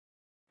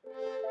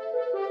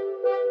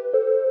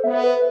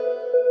Yeah,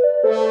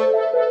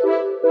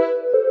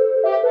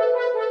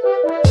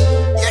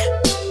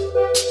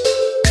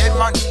 Dead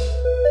Man,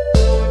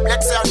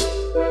 Black Sun,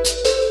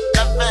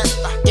 La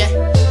Vesta, yeah,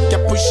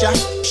 Kapusha,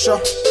 Show,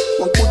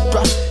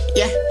 Wankutwa,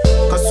 yeah,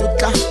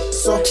 Kasuka,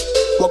 So,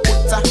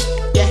 Wakuta,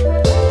 yeah,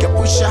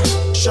 Kapusha,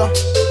 Show,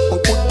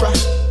 Wankutwa,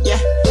 yeah,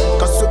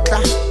 Kasuka,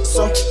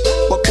 So,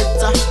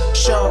 Wakuta,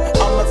 Show,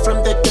 I'm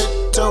from the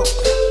ghetto,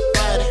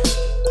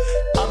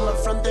 I'm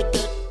from the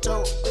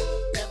ghetto,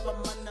 never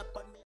man up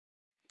on me.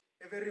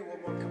 A very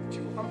warm welcome to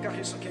you. I'm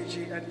Kagiso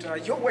Kay, and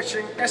you're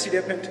watching As It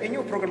Happened, a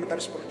new program that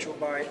is brought to you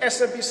by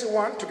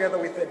SABC1 together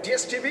with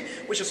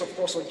DSTV, which is of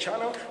course on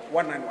channel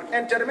 191.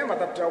 And remember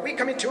that we're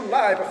coming to you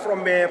live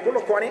from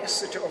Polokwane,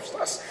 City of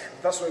Stars.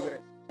 That's where we're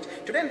at.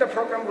 Today in the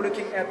program, we're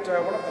looking at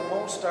one of the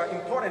most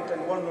important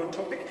and well-known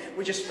topic,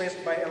 which is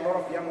faced by a lot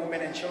of young women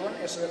and children,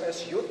 as well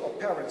as youth or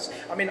parents.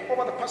 I mean,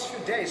 over the past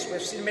few days,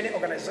 we've seen many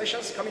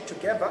organizations coming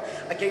together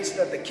against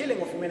the killing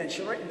of women and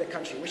children in the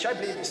country, which I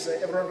believe is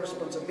everyone's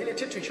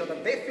responsibility to ensure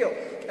that they feel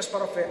as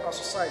part of our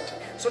society.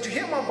 So to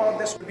hear more about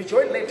this, we'll be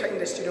joined later in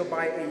the studio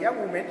by a young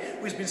woman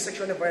who has been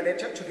sexually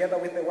violated together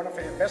with one of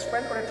her best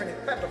friends on the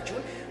 23rd of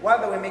June while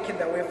they were making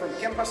their way from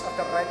campus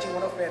after writing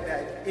one of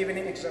their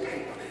evening exam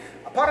paper.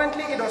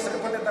 Apparently, it was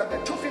reported that the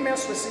two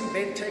females were seen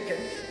being taken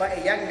by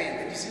a young man,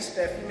 the deceased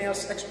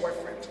female's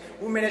ex-boyfriend,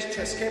 who managed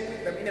to escape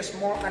with them in a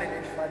small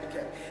unidentified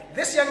cab.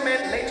 This young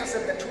man later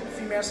said the two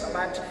females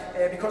aligned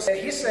because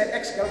his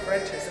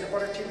ex-girlfriend has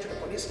reported him to the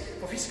police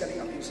for physically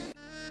abusing him.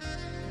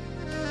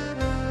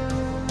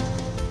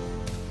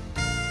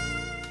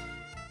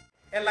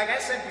 And like I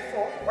said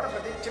before, one of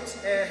the victims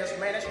has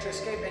managed to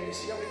escape and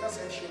is here with us,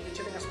 and she will be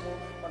telling us more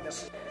on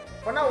this.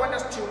 For now, I want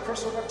us to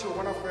cross over to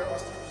one of our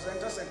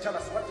presenters and tell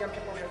us what young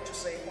people have to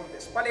say on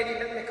this. But lady,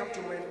 let me come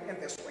to you in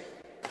this way.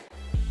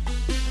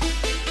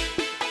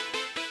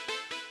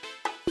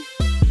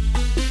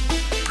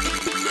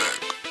 Black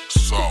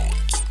Sound.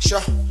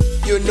 Sure,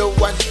 you know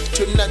what?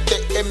 Tonight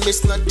the aim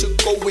is not to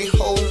go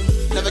home.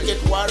 Never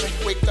get worried,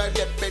 we got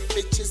the bad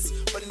bitches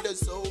on the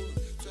zone.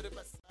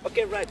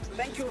 Okay, right.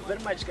 Thank you very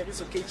much,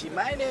 Kagiso Kay.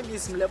 My name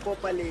is Mlepo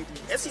Paledi.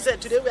 As he said,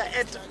 today we are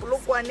at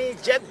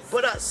Polokwane Jack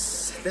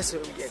Brothers. That's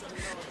where we get.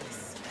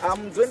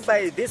 I'm joined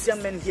by this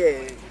young man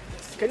here.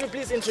 Can you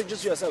please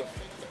introduce yourself?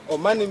 Oh,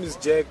 my name is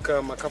Jack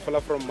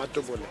Makafala from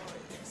Matobole.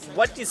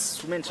 What is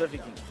human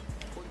trafficking?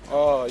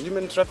 Oh,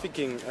 human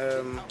trafficking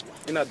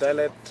in a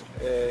dialect,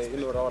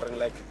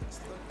 like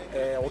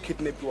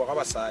kidnapping.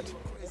 Have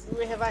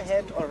you ever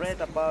heard or read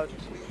about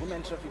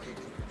human trafficking?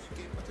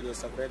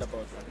 Yes, I've read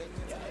about that.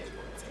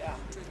 Yeah.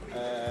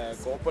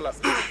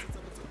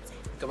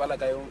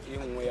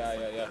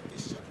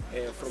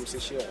 From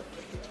Seychelles.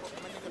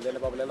 And then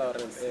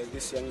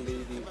this young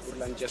lady and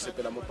then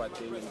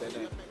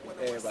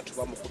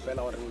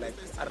like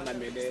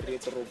Arnamele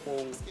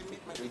Retropong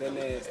and then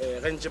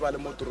Renjibale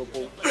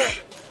Motoropong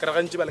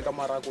Karanjibale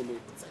Kamarakulu.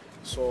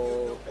 So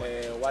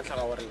what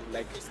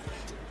like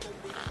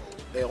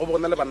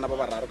Robonala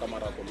Banabara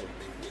Kamarakulu.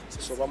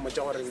 So one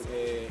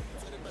majority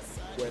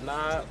when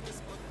I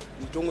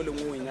don't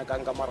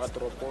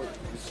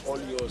is all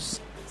yours.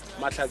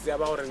 Matlazi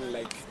about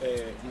like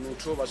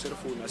neutral was your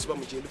phone, as well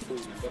as your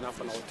phone, then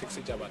after our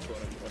taxi job at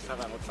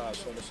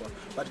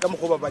but come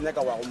over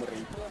Banyaka.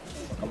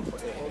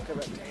 Okay,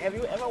 but have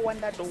you ever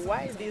wondered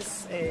why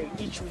this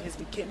issue has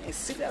become a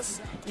serious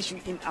issue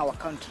in our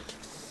country?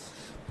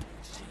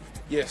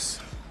 Yes.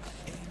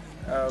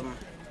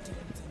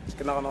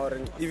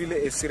 Even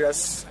a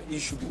serious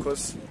issue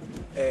because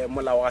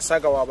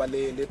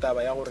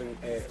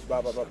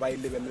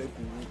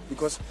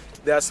because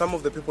there are some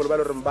of the people who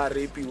are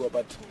rape you,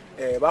 but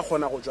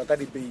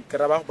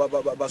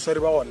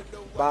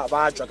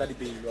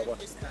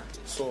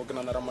so we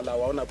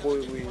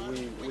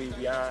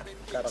are.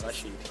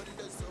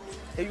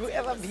 Have you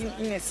ever been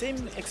in the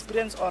same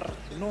experience or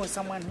know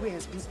someone who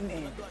has been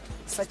in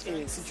such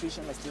a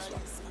situation like this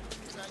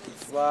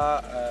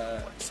one?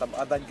 Some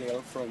other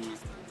girl from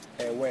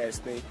where I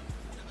stay,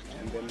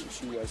 and then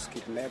she was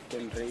kidnapped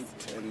and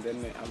raped, and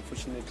then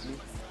unfortunately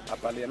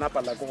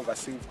Apala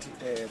safety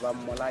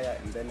Molaya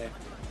and then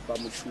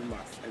Bamuchuma,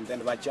 and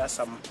then just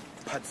some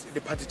parts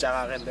the party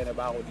and then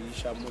about the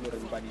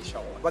Monorin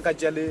Badisha.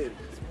 Bakajali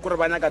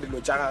Kurbanaka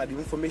the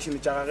information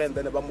and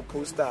then Bamu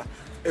poster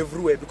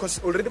everywhere because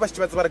already was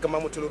human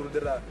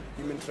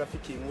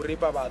trafficking,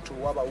 Uripa to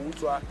Waba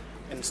Utwa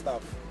and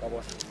stuff.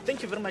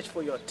 Thank you very much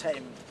for your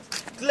time.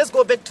 Let's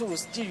go back to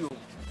studio.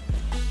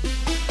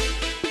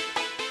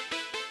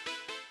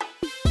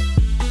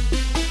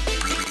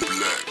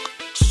 Black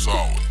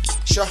Sound.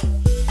 Sure,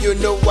 you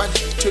know what?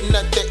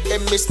 Tonight the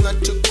aim is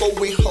not to go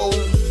home.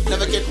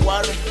 Never get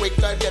worried, we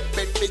got the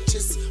bad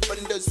bitches on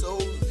the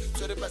zone.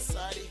 So the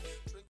Basadi.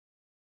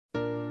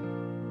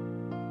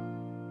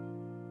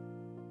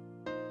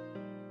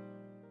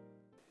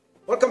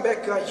 Welcome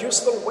back. You're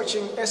still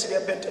watching As It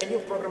Happened, a new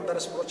program that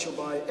is brought to you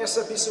by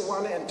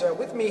SABC1. And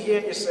with me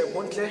here is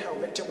Bontle, our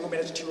victim who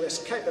managed to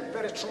escape a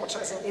very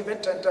traumatizing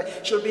event, and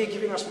she'll be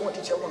giving us more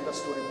detail on that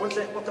story.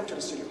 Bontle, welcome to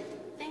the studio.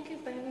 Thank you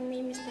for having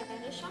me, Mr.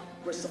 Kagiso.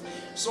 Great stuff.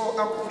 So,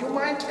 would you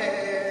mind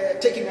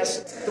taking us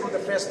through the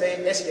first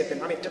day as it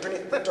happened? I mean, the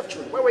 23rd of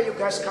June. Where were you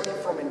guys coming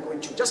from and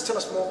going to? Just tell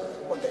us more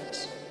on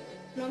that.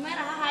 No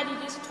matter how hard you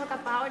used to talk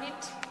about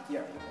it,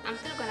 Yeah. I'm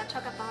still gonna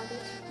talk about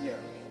it. Yeah.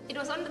 It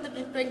was on the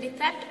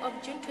 23rd of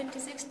June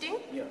 2016.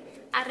 Yeah.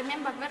 I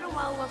remember very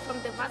well, we were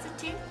from the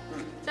varsity,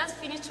 just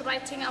finished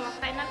writing our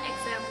final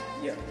exam.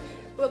 Yeah.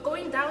 We were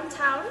going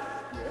downtown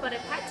for a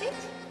party,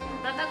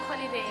 rather call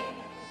it a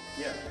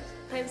Yeah.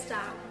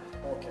 Princeton.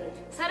 Okay.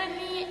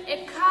 Suddenly,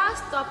 a car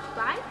stopped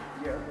by,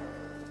 Yeah.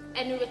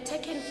 and we were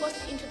taken first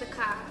into the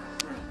car.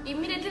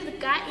 Immediately, the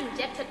guy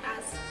injected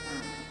us.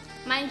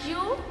 Mind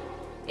you,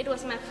 it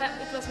was my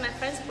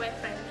friend's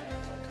boyfriend.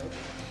 Okay.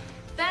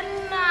 Then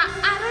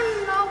I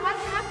don't know what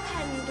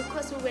happened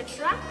because we were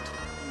trapped.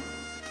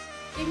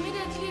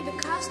 Immediately the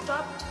car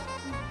stopped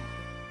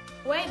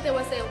where there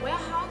was a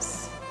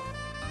warehouse,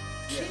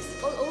 trees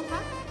all over.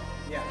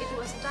 Yeah. It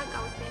was stuck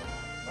out there.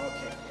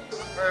 Okay.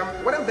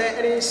 Weren't there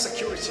any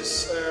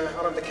securities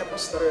around the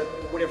campus that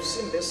would have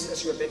seen this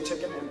as you have been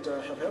taken and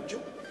have helped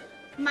you?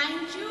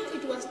 Mind you,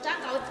 it was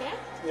stuck out there.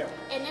 Yeah.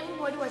 And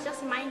everybody was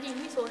just minding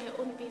his or her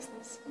own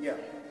business. Yeah.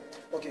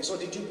 Okay, so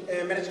did you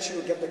manage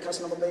to get the car's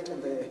number plate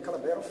and the color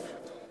thereof?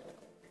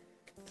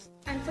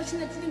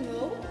 Unfortunately,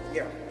 no.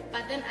 Yeah.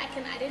 But then I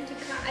can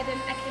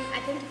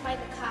identify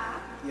the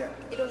car. Yeah.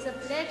 It was a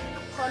black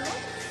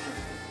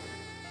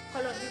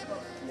Polo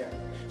vehicle. Yeah.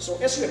 So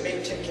as you were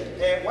being taken,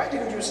 why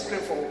didn't you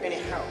scream for any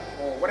help?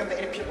 Or weren't there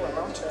any people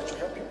around to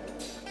help you?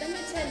 Let me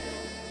tell you.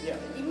 Yeah.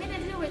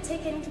 Immediately we were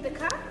taken into the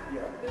car.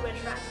 Yeah. We were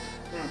trapped.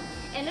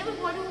 And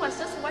everybody who was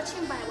just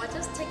watching by was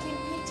just taking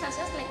pictures,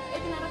 just like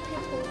any other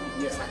people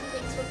who do such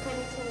things were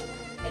coming to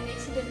an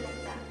accident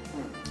like that.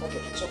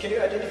 Okay, so can you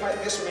identify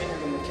this man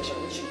and the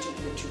location which he took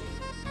you to?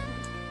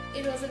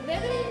 It was a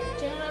very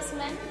generous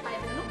man by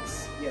the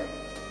looks. Yeah.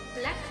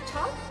 Black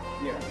top.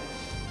 Yeah.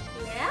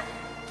 Yeah.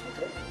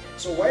 Okay.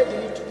 So why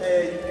didn't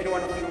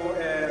anyone of you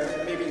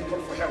maybe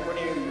call for help when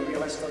you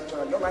realized that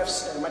your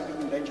lives might be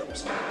in danger or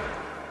something?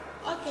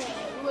 Okay,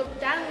 we would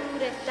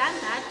have done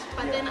that,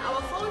 but then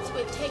our phones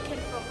were taken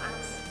from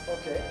us.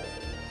 Okay.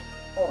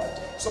 All right.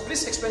 So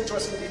please explain to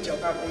us in detail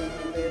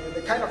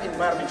the kind of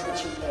environment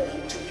which he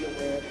took you.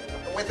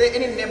 Were there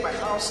any nearby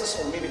houses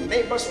or maybe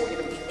neighbors or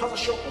even puzzle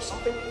shop or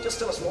something? Just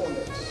tell us more on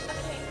that.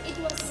 Okay, it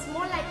was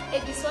more like a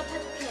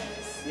deserted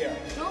place. Yeah.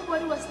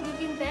 Nobody was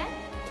living there.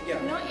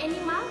 Yeah. No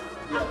animal,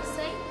 I would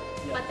say.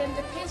 Yeah. But then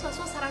the place was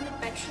so surrounded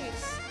by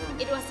trees.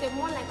 It was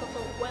more like of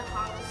a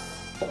warehouse.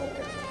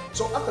 Okay.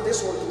 So after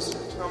this whole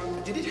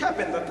incident, did it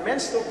happen that men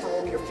still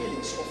provoke your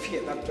feelings or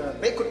fear that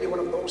they could be one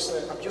of those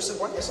abusive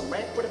ones as a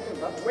man put it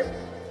in that way?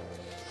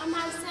 I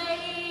must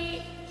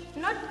say,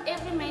 not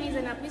every man is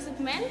an abusive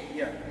man.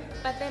 Yeah.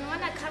 But then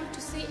when I come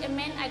to see a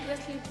man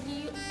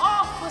aggressively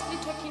or forcefully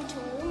talking to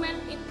a woman,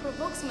 it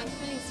provokes my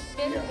feelings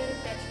very, very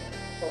badly.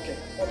 Okay,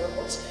 hold on,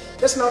 folks.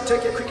 Let's now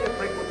take a quick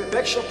break. We'll be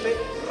back shortly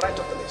right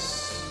after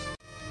this.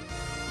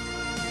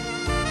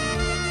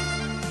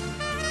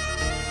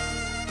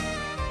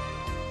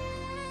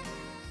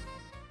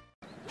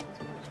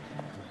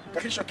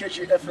 Kagiso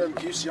Kay FM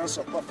gives young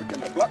South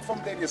African a platform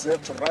that is there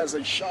to rise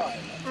and shine.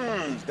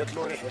 The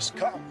glory has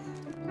come.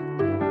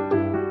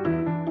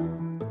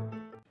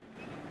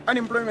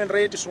 Unemployment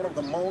rate is one of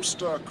the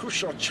most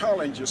crucial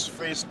challenges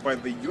faced by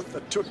the youth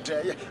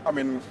today. I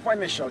mean,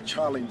 financial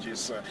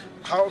challenges,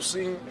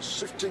 housing,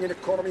 shifting in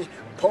economy,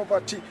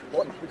 poverty.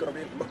 Well, we're going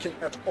to be looking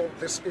at all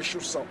these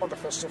issues on the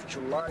 1st of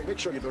July. Make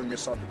sure you don't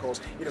miss out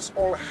because it is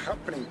all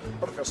happening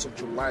on the 1st of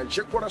July.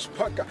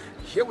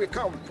 Here we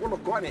come.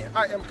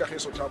 I am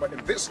Kagiso Kay,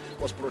 and this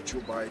was brought to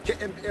you by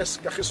KMPS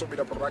Kagiso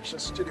Media Production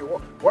Studio.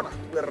 We're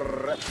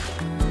ready.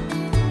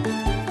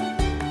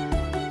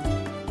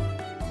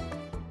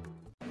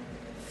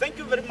 Thank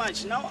you very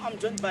much. Now I'm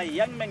joined by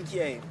young man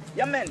here.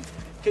 Young man,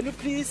 can you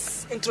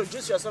please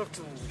introduce yourself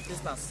to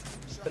listeners?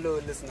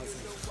 Hello listeners,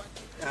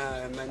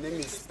 my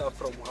name is Staff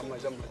from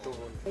Hamajam.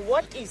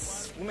 What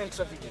is women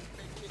trafficking?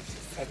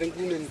 I think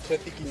women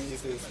trafficking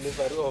is the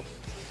slavery of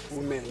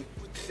women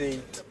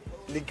trade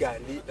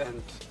legally,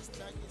 and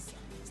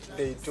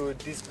they do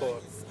this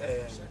for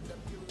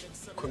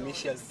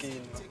commercial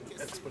gain or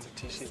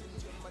exploitation.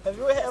 Have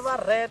you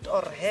ever read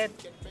or heard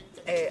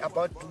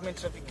about women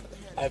trafficking?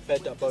 I've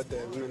heard about the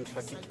women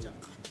trafficking.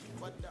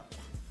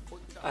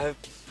 I've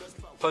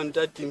found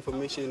that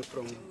information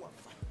from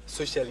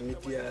social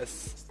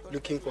medias,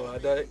 looking for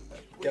other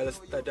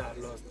girls that are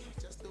lost.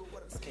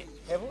 Okay.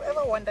 Have you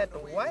ever wondered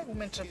why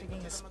women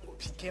trafficking has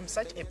become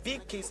such a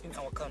big case in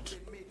our country?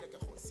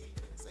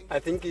 I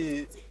think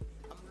this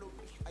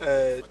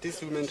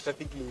women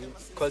trafficking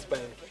is caused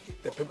by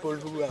the people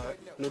who are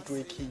not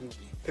working,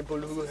 people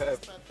who have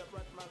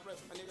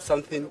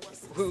something,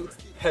 who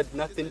had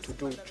nothing to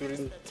do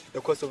during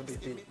the course of the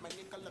day.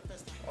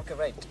 Okay,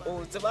 right.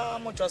 O tseba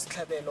motho a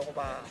setlhabelo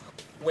goba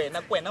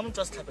wena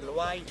motho a setlhabelo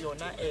wa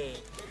yona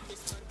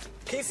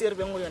case e re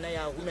beng go yona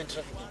ya women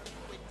trafficking?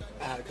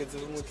 Ke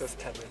tsebe motho a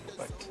setlhabelo,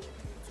 but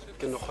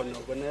ke no kgona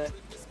go bona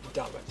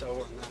ditaba tsa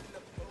bona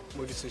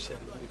mo di-social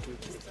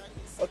networking.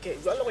 Okay,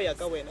 jwale go ya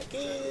ka wena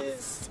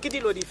ke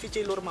dilo di fitse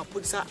ile gore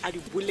maphodisa a di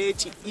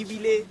boletse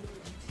ebile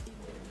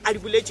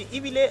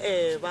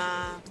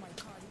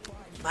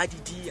ba di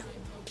dia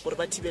gore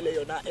ba thibele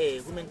yona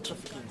women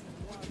trafficking.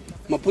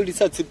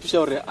 Maphodisa a tshepiša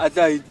gore a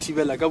tla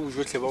thibela ka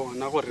bojotlhe ba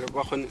bona gore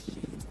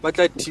ba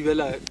tla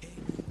thibela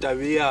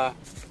tabe ya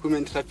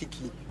women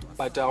trafficking,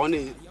 but a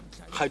gone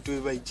kgato e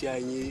ba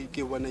itšeanye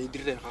ke bona e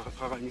direga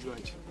ga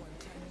gantšwatše.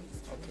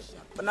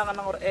 O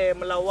nagana gore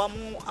molao wa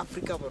mo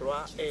Afrika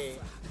Borwa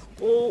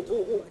o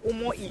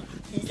mo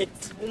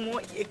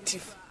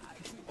active,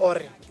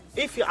 or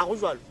if a go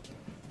jwalo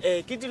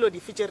ke dilo di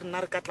fitse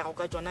rena re ka tlago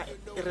ka tsona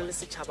e re le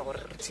setšhaba gore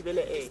re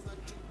thibele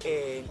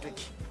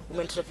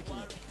women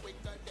trafficking.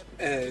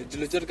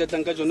 Dilo tse re ka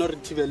tlang ka tsona re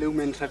thibele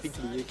women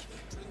trafficking eke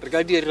re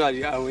ka dira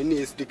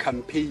di-awareness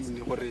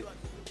di-campaign gore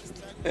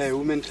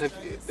women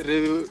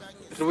re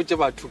botse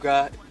batho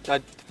ka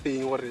that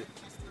thing gore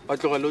ba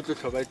tlogele o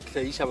tlotlho ba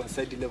tlaiša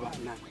basadi le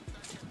bana.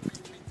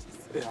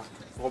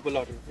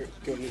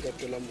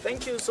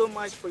 Thank you so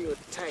much for your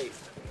time.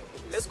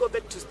 Let's go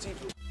back to Steve.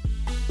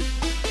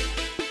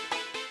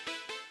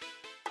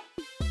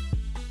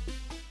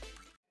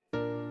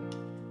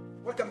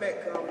 Welcome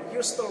back.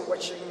 You're still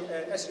watching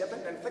SDF,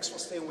 and thanks for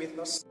staying with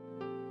us.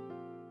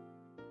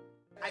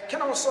 I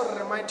can also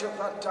remind you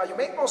that you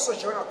may also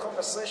join our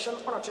conversation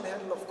on our Twitter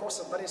handle, of course,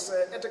 that is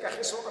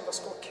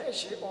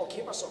 @Kagiso_KG, or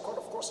give us a call,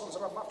 of course, on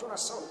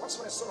 0527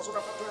 177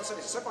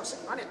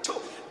 0527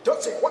 92.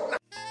 Don't say what now.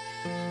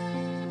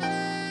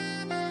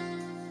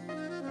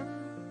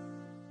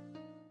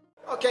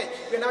 Okay,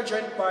 we're now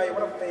joined by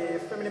one of the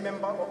family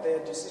members of the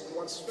deceased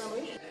one's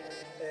family,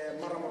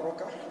 Mara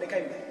Maroka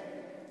Lekaime.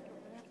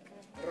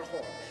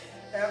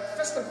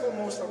 First and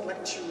foremost, I would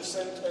like to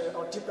send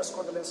our deepest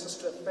condolences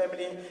to the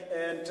family,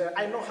 and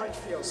I know how it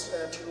feels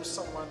to lose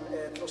someone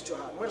close to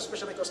your heart. More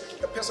especially because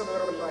the person who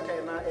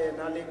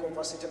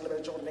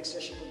next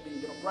year she could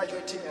be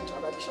graduating and the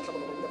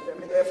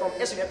family from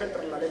SDF.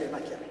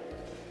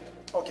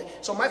 Okay,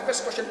 so my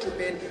first question to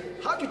Ben,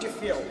 how did you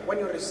feel when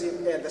you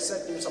received the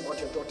sad news about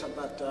your daughter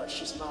that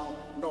she's now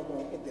no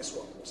more in this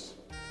world? It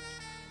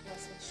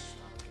was a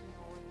shock,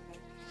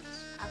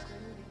 I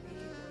couldn't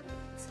believe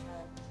it's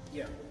her.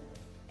 Yeah.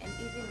 And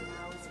even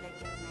now, it's like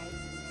a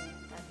nightmare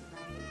that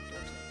my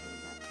daughter will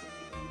not be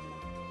like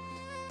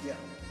that. Yeah.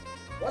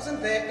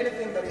 Wasn't there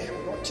anything that you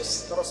have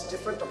noticed that was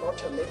different about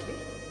her lately?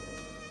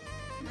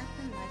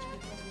 Nothing much,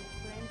 because we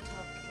weren't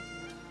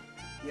talking.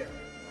 Yeah.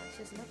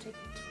 She's not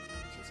taking too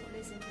much. She's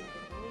always in the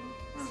room,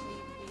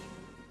 sleeping.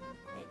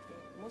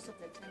 Most of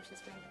the time, she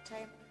spends the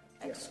time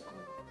at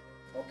school.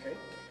 Okay.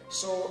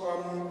 So,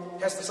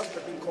 has the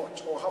suspect been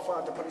caught, or how far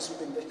are the police with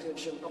the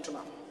investigation up to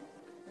now?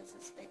 The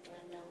suspect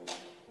ran away.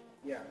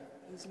 Yeah.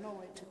 He's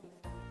nowhere to be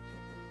found.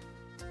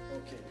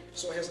 Okay.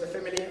 So, has the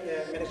family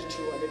managed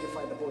to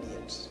identify the body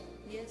yet?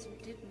 Yes, we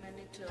did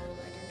manage to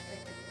identify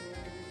the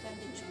body. We found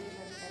the jewelry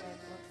that I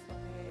bought for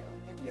her on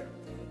her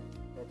birthday.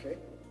 Okay.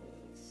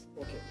 Yes.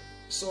 Okay.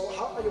 So,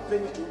 how are you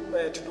planning to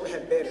do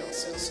her burial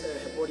since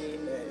her body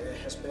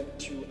has burned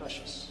to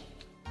ashes?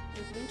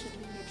 We're going to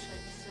do it in a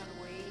traditional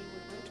way.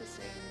 We're going to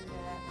send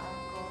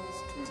uncles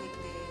to take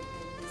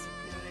the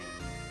spirit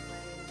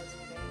where it was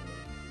buried,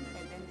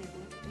 and then they're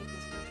going to take the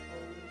spirit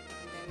home,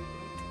 and then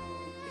we're going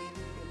to bury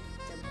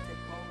the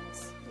bones,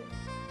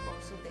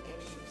 also the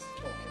ashes.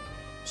 Okay.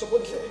 So,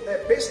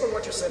 based on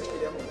what you said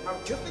earlier on,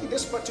 do you think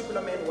this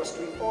particular man was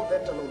doing all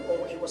that alone,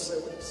 or he was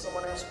with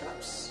someone else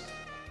perhaps?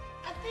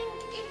 I think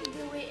if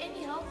there were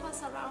any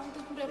helpers around,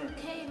 it would have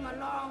came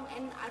along,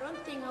 and I don't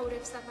think I would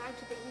have survived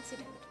the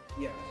incident.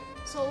 Yeah.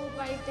 So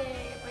by the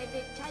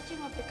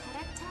judging of the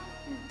character,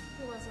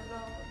 he was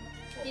alone.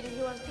 Okay.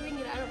 He was doing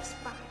it out of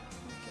spite.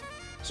 Okay.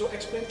 So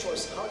explain to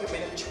us how you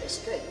managed to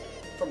escape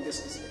from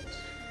this incident.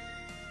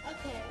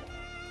 Okay.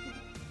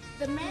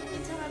 The man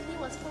literally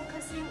was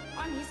focusing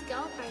on his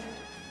girlfriend.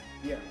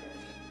 Yeah.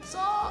 So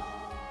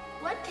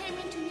what came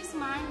into his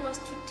mind was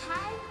to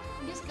tie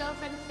his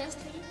girlfriend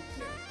firstly,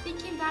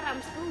 thinking that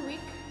I'm still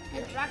weak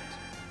and drugged.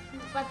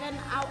 But then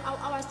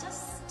I was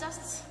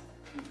just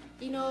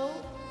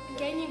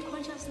gaining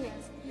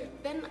consciousness. Yeah.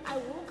 Then I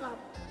woke up,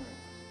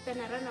 then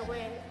I ran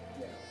away.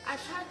 Yeah. I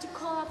tried to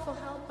call up for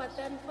help, but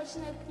then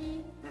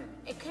fortunately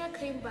a car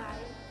came by.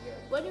 Yeah.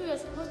 When we were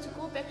supposed to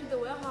go back to the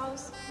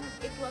warehouse,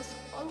 it was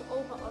all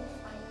over on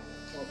fire.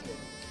 Okay.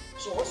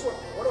 So what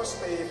was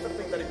the first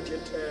thing that you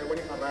did when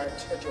you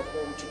arrived at your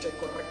home to take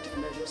corrective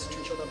measures to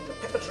ensure that the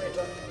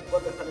perpetrator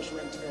got the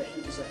punishment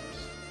he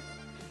deserves?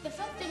 The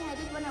first thing I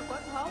did when I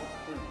got home,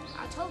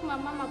 I told my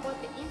mom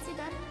about the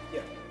incident.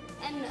 Yeah.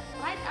 And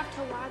right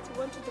afterwards, we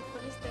went to the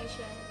police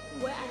station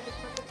where I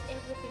reported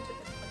everything to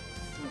the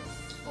police.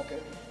 Okay.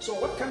 So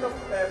what kind of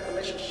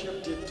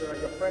relationship did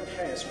your friend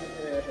have with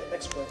her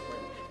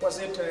ex-boyfriend? Was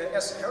it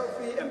as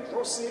healthy and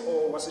rosy,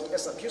 or was it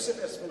as abusive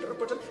as been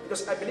reported?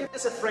 Because I believe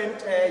as a friend,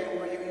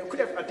 you could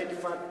have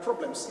identified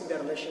problems in their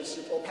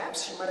relationship, or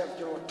perhaps she might have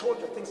told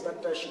you things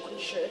that she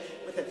couldn't share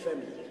with her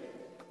family.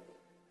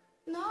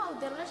 No,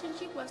 the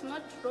relationship was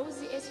not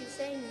rosy as you're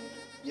saying.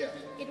 Yeah.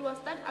 It was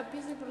that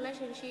abusive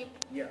relationship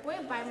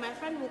whereby my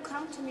friend will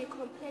come to me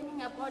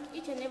complaining about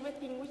each and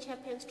everything which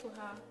happens to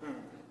her.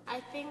 I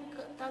think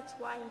that's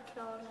why he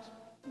killed.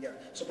 Yeah.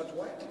 So, but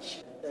why did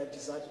she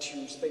decide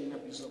to stay in an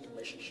abusive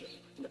relationship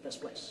in the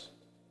first place?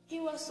 He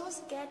was so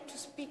scared to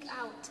speak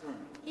out.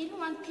 He didn't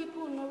want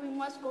people knowing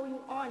what's going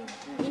on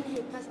in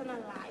his personal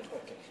life.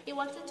 Okay. He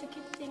wanted to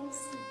keep things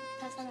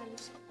personal.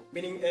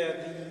 Meaning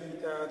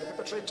the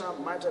perpetrator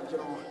might have,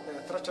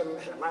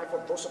 threatened her life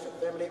or those of her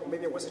family, or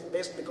maybe was it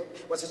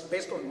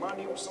based on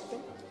money or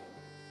something?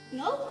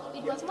 No,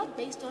 it was not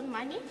based on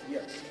money.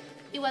 Yeah.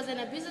 He was an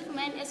abusive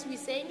man, as we're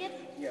saying it.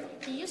 Yeah.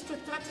 He used to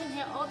threaten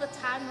her all the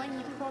time when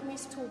he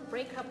promised to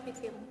break up with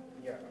him.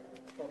 Yeah.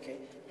 Okay,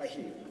 I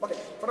hear you. Okay,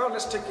 for now,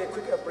 let's take a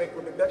quick break.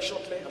 We'll be back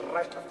shortly,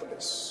 right after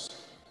this.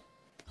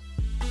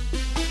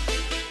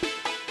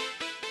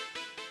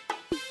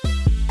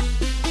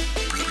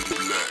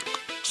 Black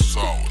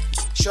sounds.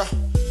 Sure,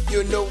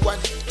 you know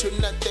what?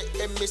 Tonight the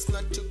aim is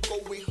not to go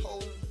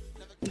home.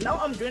 Now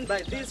I'm joined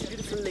by this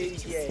beautiful lady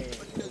here.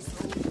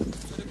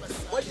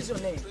 What is your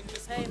name?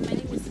 Hi, my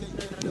name is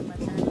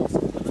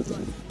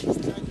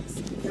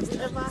Have you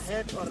ever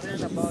heard or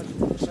read about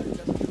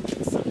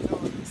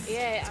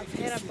Yeah, I've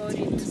heard about it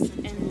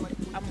and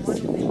I'm one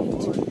of the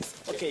victims.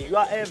 Okay, you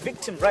are a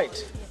victim,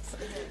 right?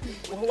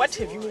 What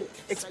have you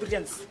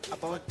experienced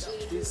about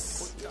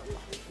this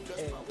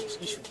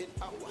issue?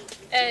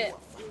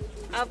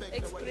 I've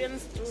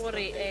experienced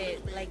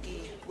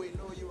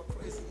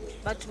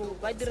but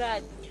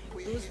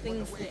those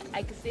things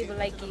I can say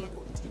like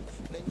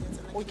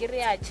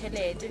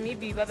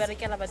maybe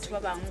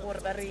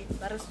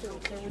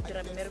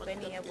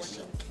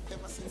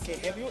Okay,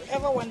 have you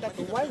ever wondered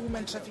why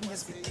women trafficking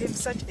has become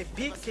such a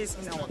big case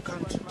in our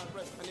country?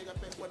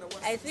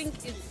 I think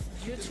it's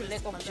due to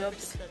lack of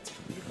jobs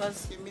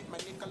because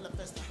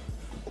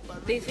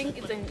they think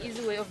it's an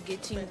easy way of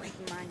getting quick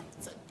money.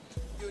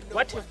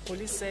 What have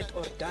police said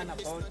or done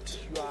about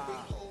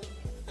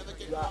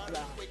your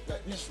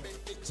issue?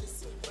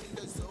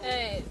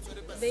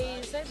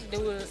 They said they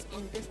will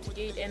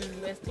investigate and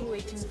we're still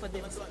waiting for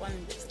the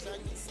response.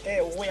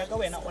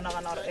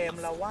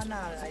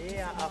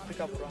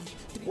 Africa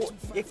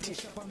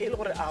active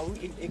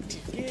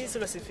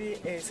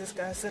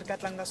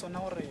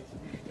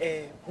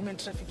women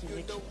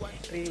trafficking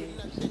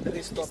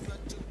stop.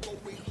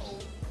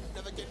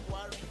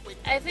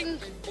 I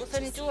think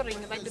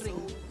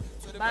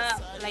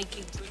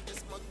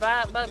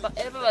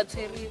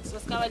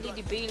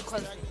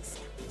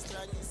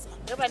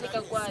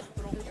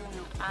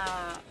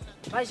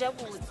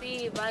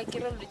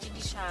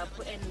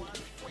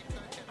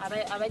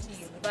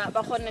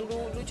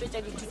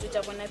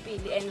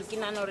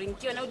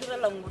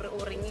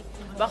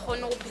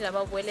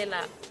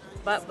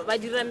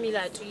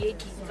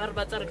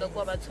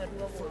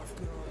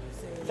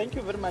Thank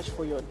you very much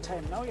for your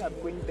time. Now we are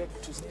going back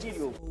to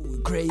studio.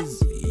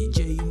 Crazy,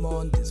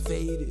 J-Mont is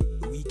faded.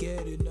 We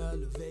getting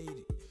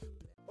elevated.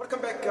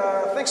 Welcome back.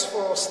 Thanks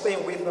for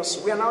staying with us.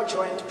 We are now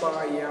joined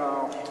by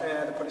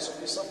the police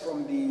officer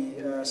from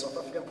the South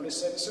African Police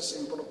Services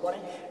in Polokwane,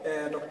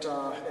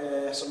 Dr.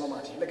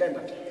 Sonomati.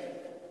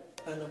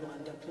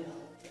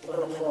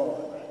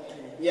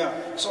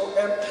 Yeah. So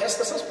has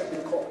the suspect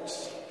been caught?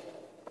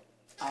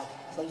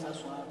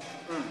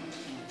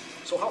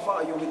 So how far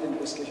are you with the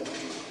investigation?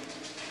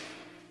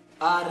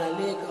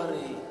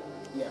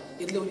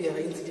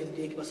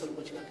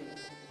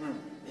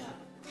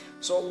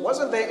 So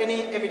wasn't there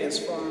any evidence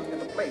from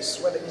the place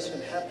where the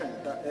incident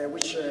happened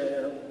which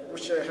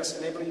has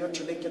enabled you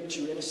to link it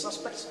to any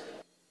suspects?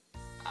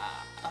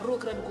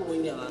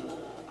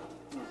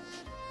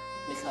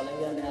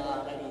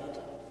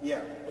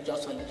 Yeah.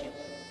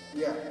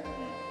 Yeah.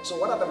 So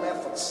what are the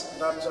methods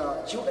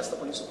that you as the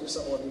police officer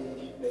or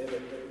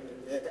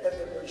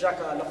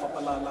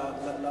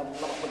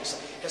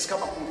has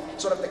come up with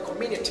so that the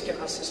community can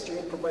assist you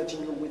in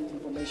providing you with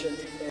information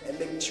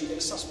linked to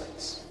the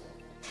suspects?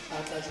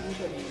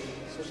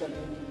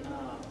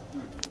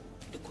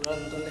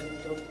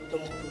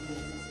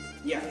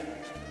 Yeah.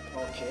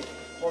 Okay.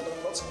 Hold on,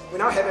 folks. We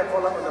now have a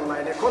caller on the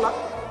line. A caller.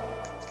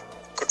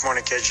 Good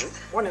morning, KG.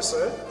 Morning,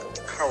 sir.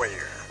 How are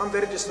you? I'm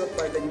very disturbed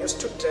by the news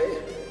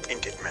today.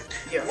 Indeed, man.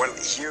 Yeah. Well,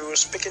 you're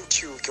speaking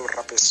to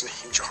Rapis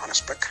in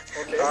Johannesburg.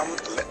 Okay.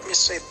 Let me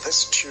say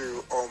this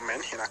to all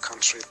men in our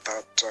country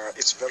that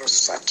it's very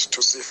sad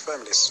to see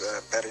families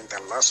burying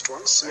their loved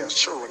ones and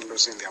children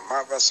losing their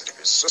mothers and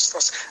their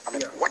sisters. I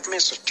mean, what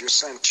message do you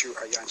send to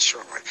our young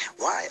children?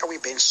 Why are we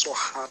being so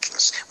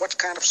heartless? What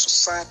kind of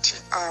society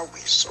are we?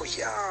 So,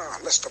 yeah,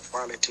 let's stop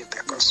violating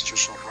their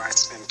constitutional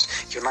rights and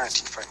unite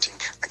in fighting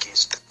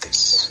against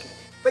this. Okay.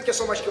 Thank you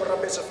so much,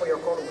 Rapis, for your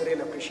call. We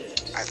really appreciate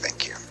it. I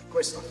thank you.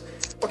 Great stuff.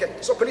 Okay,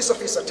 so police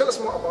officer, tell us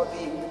more about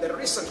the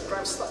recent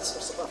crime stats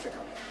of South Africa.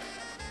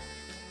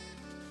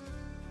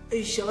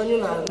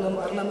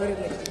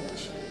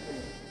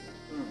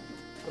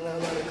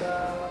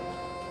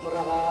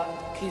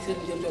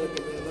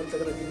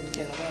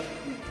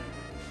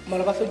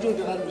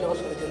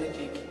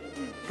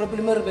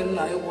 problem re be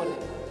nna yo gore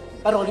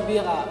ba re go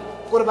lebega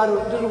gore ba re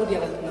re go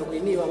diega nako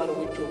ene ba re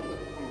go tšo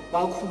ba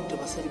khuta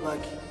basadi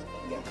bake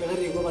ke ge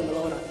re go bana ba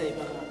go rata e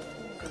ba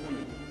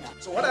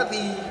So what are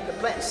the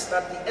plans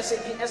that the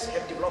SAPS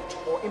have developed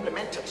or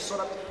implemented so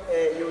that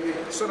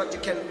you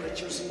can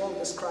reduce all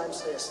these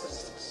crimes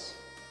statistics?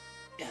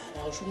 Yeah,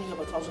 I was shooting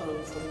about 1,000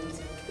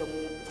 forensic to go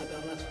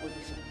to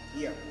police.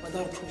 Yeah. But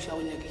I'm too shy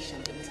when you get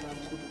shot and Islam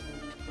could.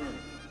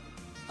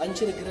 I'm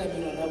sure the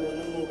grabbing on our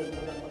own over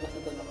the bank.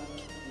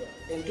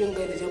 And doing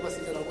the job as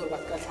a local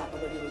back at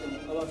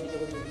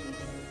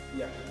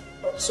yeah.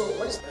 So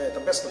what is the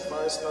best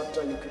advice that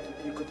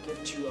you could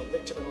give to a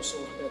victim and also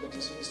the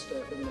deceased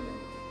family member?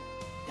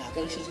 Yeah, I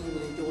can see you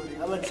with the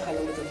I went to have a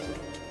little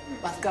bit.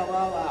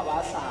 Pascawa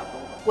was up.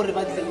 What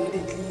about the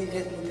immediately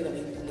get me to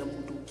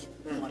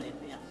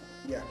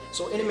yeah.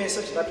 So any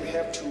message that you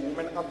have to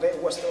women out there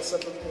who are still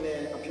settled in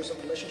an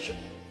abusive relationship?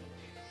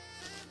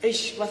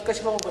 Ish, was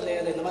catching over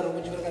there and never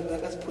would you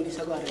have police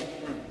ago.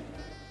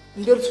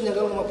 You're to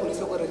never know police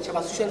over a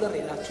social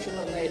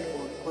night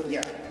or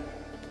yeah.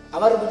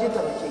 Our budget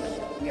of a cake.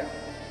 Yeah.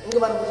 In the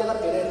Barbuja,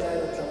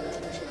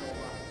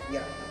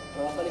 yeah.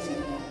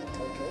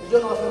 You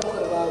don't know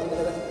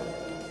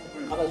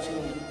about you.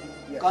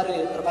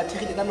 Carry about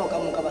taking the Noka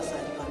Mukabasa.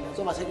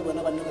 So I said you were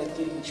never looking at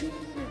you,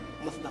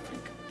 North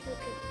Africa.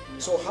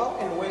 So how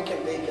and where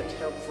can they get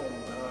help from,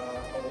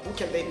 or who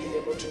can they be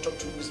able to talk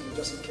to easily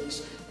just in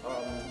case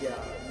they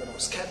are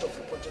scared of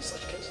reporting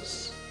such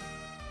cases?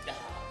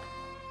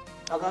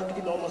 I got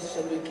to know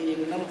social media,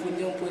 and I'm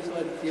putting on points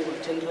like the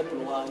Chandra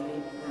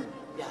Pulwani.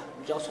 Yeah,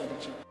 just for the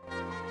cheap.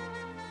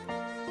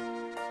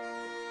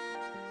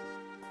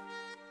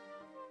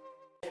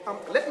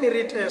 Let me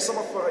read some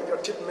of your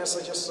tip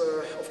messages.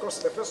 Of course,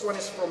 the first one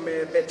is from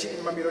Betty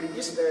in Mamirori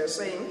East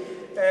saying,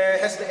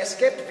 has the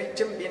escaped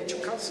victim been to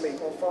counseling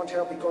or found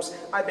help? Because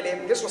I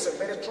believe this was a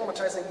very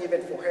traumatizing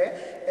event for her.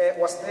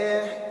 Was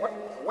there,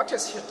 what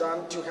has she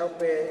done to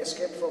help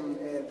escape from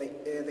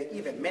the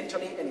event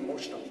mentally and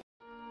emotionally?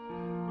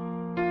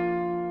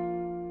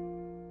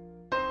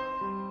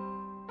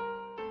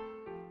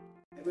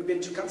 Have you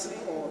been to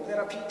counseling or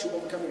therapy to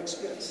overcome your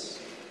experience?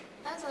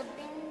 As I've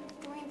been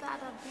doing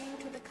that, I've been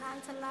to the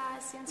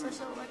counselors and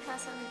social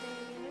workers, and they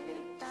really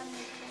done a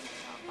great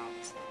job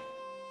outside.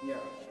 Yeah.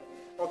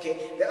 Okay.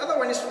 The other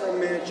one is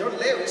from John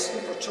Lewis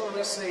in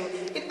Pretoria saying,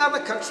 in other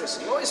countries,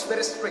 law is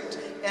very strict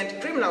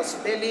and criminals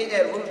barely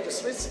rule the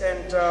streets,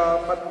 and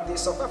but the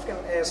South African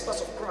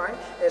stats of crime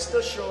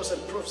still shows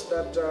and proves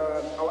that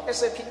our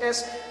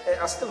SAPS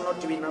are still not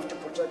doing enough to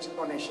protect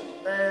our nation.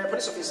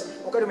 Police officer,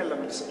 what can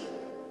you say?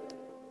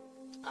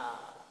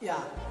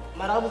 Yeah,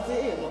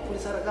 Marabute,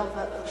 police are yeah.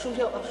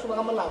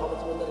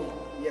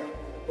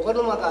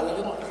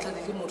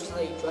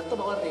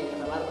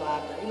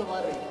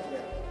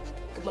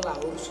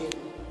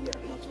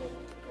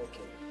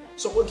 Okay.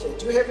 So, okay,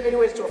 do you have any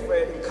words of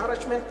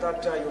encouragement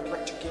that you would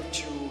like to give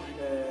to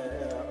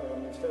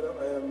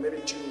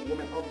maybe to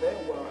women out there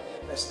who are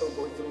still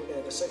going through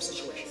the same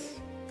situation?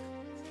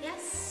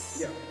 Yes.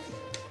 Yeah.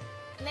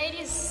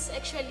 Ladies,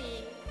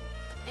 actually,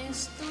 and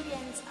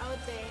students out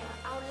there,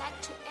 I would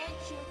like to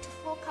urge you to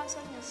focus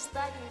on your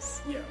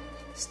studies. Yeah.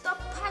 Stop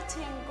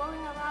partying,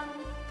 going around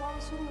with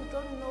boys whom you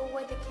don't know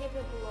what they're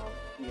capable of.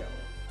 Yeah.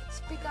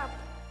 Speak up.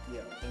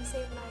 Yeah. And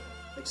save life.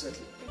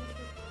 Exactly. Thank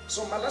you.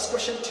 So my last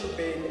question to you,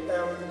 Ben,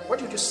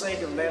 what would you say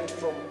you learned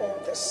from all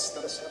this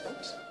that has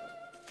happened?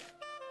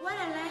 What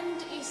I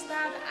learned is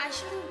that I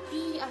shouldn't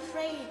be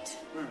afraid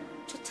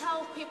to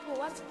tell people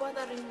what's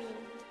bothering me.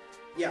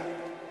 Yeah.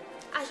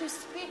 I should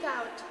speak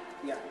out.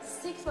 Yeah.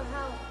 Seek for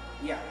help.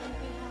 Yeah. And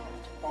be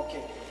helped.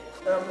 Okay.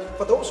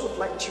 For those who would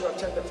like to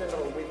attend the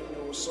funeral with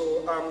you, so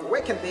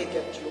where can they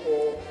get you,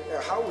 or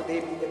how would they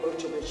be able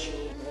to reach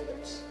you?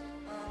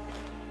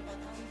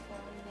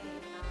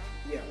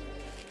 Yeah.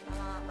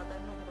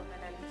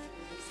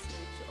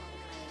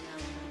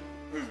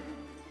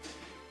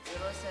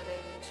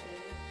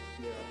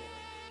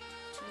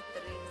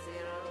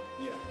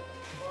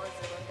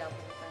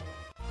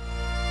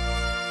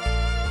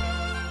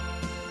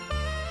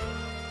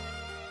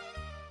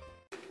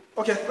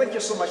 Okay, thank you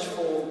so much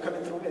for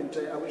coming through, and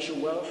I wish you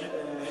well.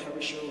 I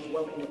wish you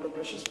well in your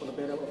preparations for the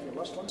burial of your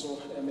loved one.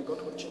 So may God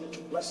continue to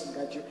bless and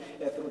guide you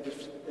through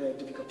this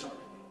difficult time.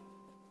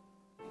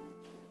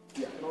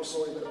 Yeah, and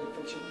also a very big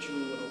thank you to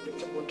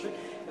Victor Bontley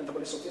and the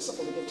police officer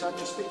for making time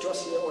to speak to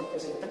us here on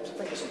SA.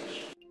 Thank you so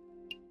much.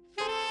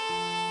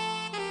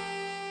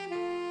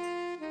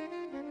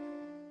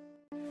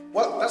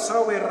 Well, that's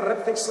how we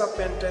wrap things up,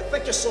 and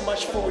thank you so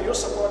much for your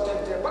support.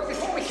 And but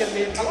before we can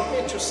leave, allow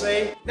me to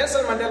say,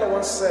 Nelson Mandela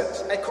once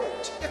said, I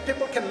quote, if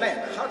people can learn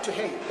how to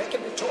hate, they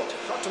can be taught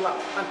how to love,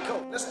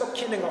 unquote. Let's stop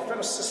killing our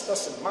fellow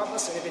sisters and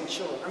mothers and even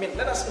children. I mean,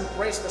 let us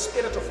embrace the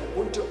spirit of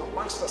Ubuntu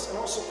amongst us and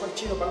also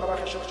continue.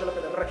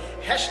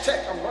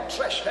 Hashtag, I'm not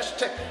trash.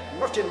 Hashtag,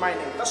 not in my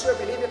name. That's where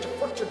we leave it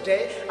for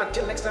today.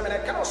 Until next time, and I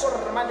can also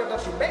remind you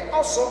that you may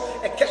also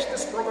catch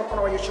this program on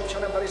our YouTube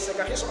channel, that is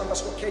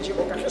Kagiso_KG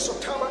or Kagiso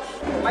Taba,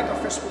 like our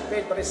Facebook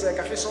page, that is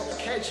Kagiso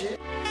KG.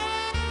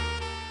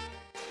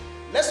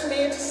 Let's meet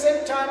it,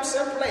 same time,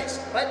 same place,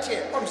 right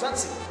here on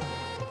Zanzibar,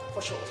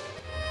 for sure.